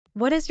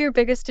What is your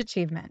biggest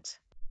achievement?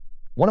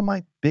 One of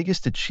my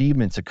biggest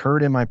achievements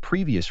occurred in my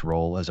previous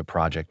role as a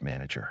project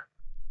manager.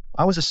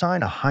 I was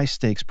assigned a high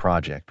stakes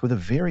project with a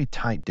very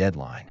tight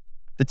deadline.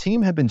 The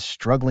team had been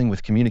struggling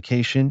with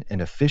communication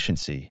and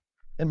efficiency,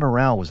 and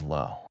morale was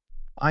low.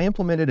 I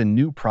implemented a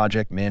new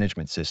project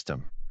management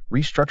system,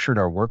 restructured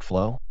our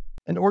workflow,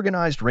 and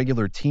organized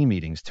regular team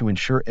meetings to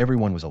ensure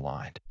everyone was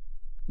aligned.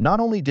 Not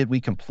only did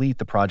we complete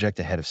the project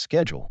ahead of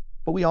schedule,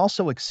 but we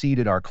also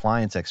exceeded our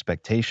clients'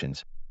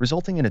 expectations,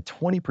 resulting in a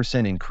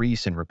 20%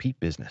 increase in repeat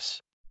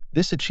business.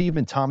 This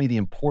achievement taught me the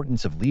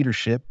importance of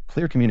leadership,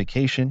 clear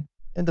communication,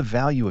 and the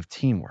value of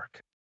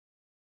teamwork.